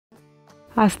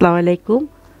আসসালামু আলাইকুম।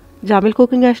 Jamil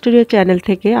cooking studio channel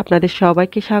থেকে আপনাদের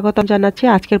সবাইকে স্বাগতম জানাচ্ছি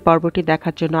আজকের পর্বটি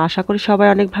দেখার জন্য। আশা করি সবাই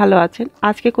অনেক ভালো আছেন।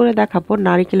 আজকে করে দেখাবো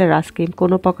নারিকেলের আইসক্রিম।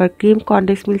 কোনো প্রকার ক্রিম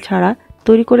কনডেন্স মিল্ক ছাড়া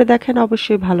তৈরি করে দেখেন,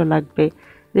 অবশ্যই ভালো লাগবে।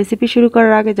 রেসিপি শুরু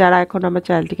করার আগে যারা এখন আমার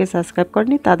চ্যানেলটিকে সাবস্ক্রাইব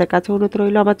করেনি তাদের কাছে অনুরোধ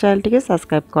রইল আমার চ্যানেলটিকে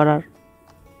সাবস্ক্রাইব করার।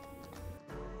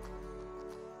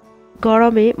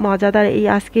 গরমে মজাদার এই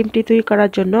আইসক্রিমটি তৈরি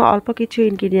করার জন্য অল্প কিছু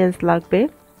ইনগ্রিডিয়েন্টস লাগবে।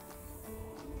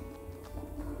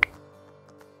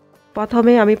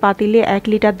 প্রথমে আমি পাতিলে 1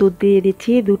 লিটার দুধ দিয়ে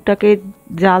দিচ্ছি। দুধটাকে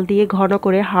জাল দিয়ে ঘন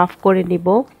করে হাফ করে নিব।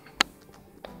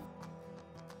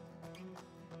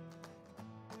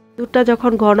 দুধটা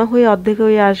যখন ঘন হয়ে অর্ধেক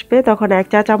হয়ে আসবে তখন 1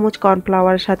 চা চামচ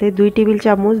কর্নফ্লাওয়ারের সাথে 2 টেবিল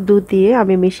চামচ দুধ দিয়ে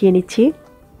আমি মিশিয়ে নিচ্ছি।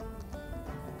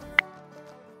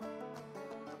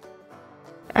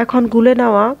 এখন গুলে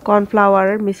নেওয়া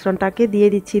কর্নফ্লাওয়ারের মিশ্রণটাকে দিয়ে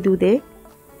দিচ্ছি দুধে,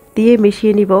 দিয়ে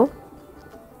মিশিয়ে নিব।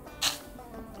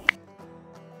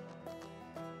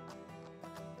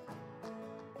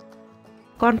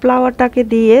 কর্নফ্লাওয়ারটাকে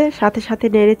দিয়ে সাথে সাথে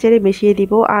নেড়েচেড়ে মিশিয়ে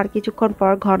দিব। আর কিছুক্ষণ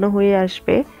পর ঘন হয়ে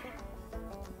আসবে।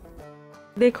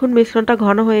 দেখুন মিশ্রণটা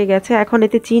ঘন হয়ে গেছে। এখন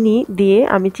এতে চিনি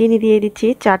দিয়ে দিচ্ছি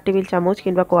 4 টেবিল চামচ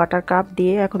কিংবা কোয়ার্টার কাপ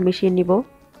দিয়ে এখন মিশিয়ে নিব।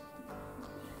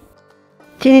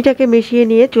 চিনিটাকে মিশিয়ে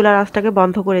নিয়ে চুলার আঁচটাকে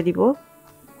বন্ধ করে দিব।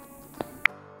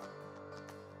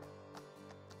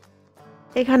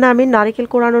 এখানে আমি নারকেল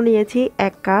কোড়ানো নিয়েছি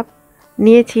 1 কাপ,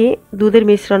 নিয়েছি দুধের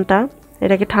মিশ্রণটা,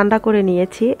 এটাকে ঠান্ডা করে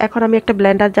নিয়েছি। এখন আমি একটা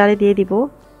ব্লেন্ডার জারে দিয়ে দিব।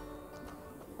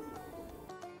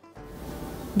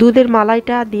 দুধের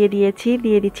মালাইটা দিয়ে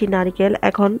দিচ্ছি নারকেল।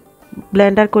 এখন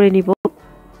ব্লেন্ডার করে নিব।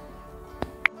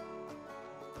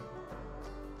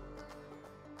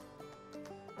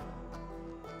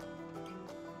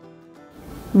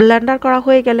 ব্লেন্ডার করা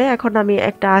হয়ে গেলে এখন আমি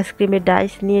একটা আইসক্রিমের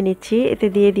ডাইস নিয়ে নিচ্ছি, এতে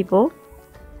দিয়ে দিব।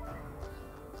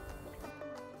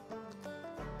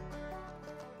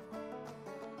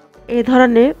 এই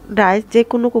ধরনের ডাইস যে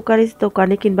কোনো কুকারিজ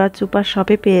দোকানে কিংবা সুপার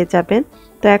শপে পেয়ে যাবেন।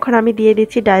 তো এখন আমি দিয়ে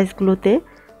দিচ্ছি ডাইসগুলোতে,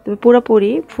 তবে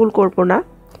পুরোপুরি ফুল করব না,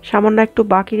 সামান্য একটু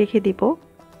বাকি রেখে দিব,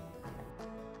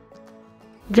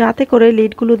 যাতে করে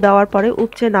লিডগুলো দেওয়ার পরে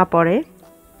উপচে না পড়ে।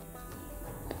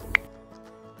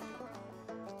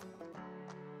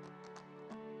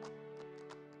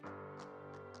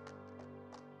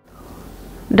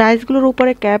 ডাইসগুলোর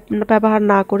উপরে ক্যাপ ব্যবহার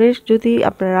না করে যদি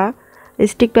আপনারা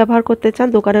স্টিক ব্যবহার করতে চান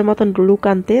দোকানের মতন লুক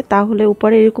আনতে, তাহলে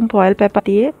উপরে এরকম ফয়েল পেপার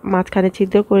দিয়ে মাঝখানে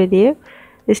ছিদ্র করে দিয়ে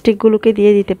স্টিকগুলোকে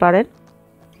দিয়ে দিতে পারেন।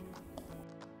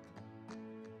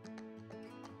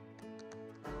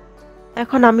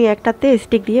 এখন আমি একটাতে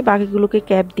স্টিক দিয়ে বাকিগুলোকে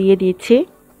ক্যাপ দিয়ে দিচ্ছি।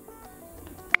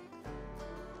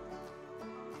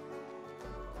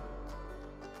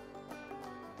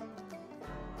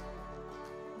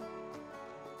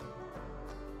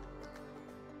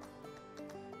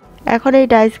 এখন এই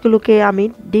ডাইসগুলোকে আমি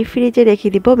ডিপ ফ্রিজে রেখে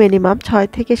দিব মিনিমাম 6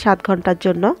 থেকে 7 ঘন্টার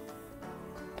জন্য।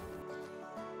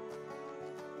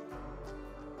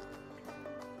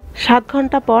 7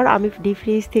 ঘন্টা পর আমি ডিপ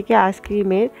ফ্রিজ থেকে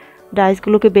আইসক্রিমের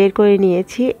ডাইসগুলোকে বের করে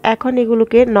নিয়েছি। এখন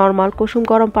এগুলোকে নর্মাল কুসুম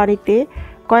গরম পানিতে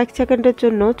কয়েক সেকেন্ডের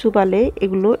জন্য চুবালে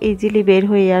এগুলো ইজিলি বের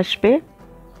হয়ে আসবে।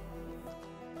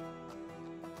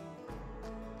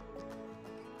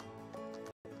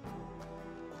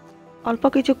 অল্প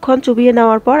কিছুক্ষণ চুবিয়ে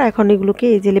নেওয়ার পর এখন এগুলোকে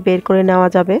ইজিলি বের করে নেওয়া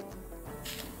যাবে।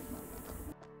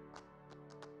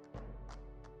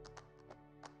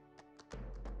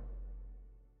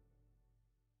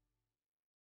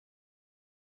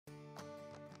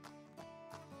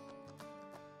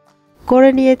 করে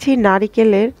নিয়েছি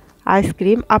নারিকেলের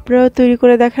আইসক্রিম। আপনারাও তৈরি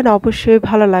করে দেখেন, অবশ্যই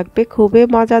ভালো লাগবে, খুবই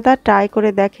মজাদার। ট্রাই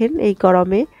করে দেখেন, এই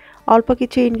গরমে অল্প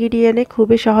কিছু ইনগ্রিডিয়েন্টে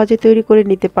খুবই সহজে তৈরি করে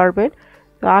নিতে পারবেন।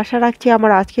 তো আশা রাখছি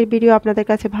আমার আজকের ভিডিও আপনাদের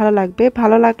কাছে ভালো লাগবে।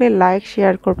 ভালো লাগলে লাইক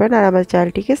শেয়ার করবেন আর আমার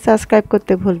চ্যানেলটিকে সাবস্ক্রাইব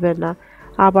করতে ভুলবেন না।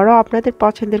 আবারও আপনাদের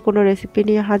পছন্দের কোনো রেসিপি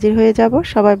নিয়ে হাজির হয়ে যাব।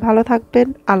 সবাই ভালো থাকবেন।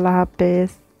 আল্লাহ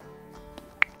হাফেজ।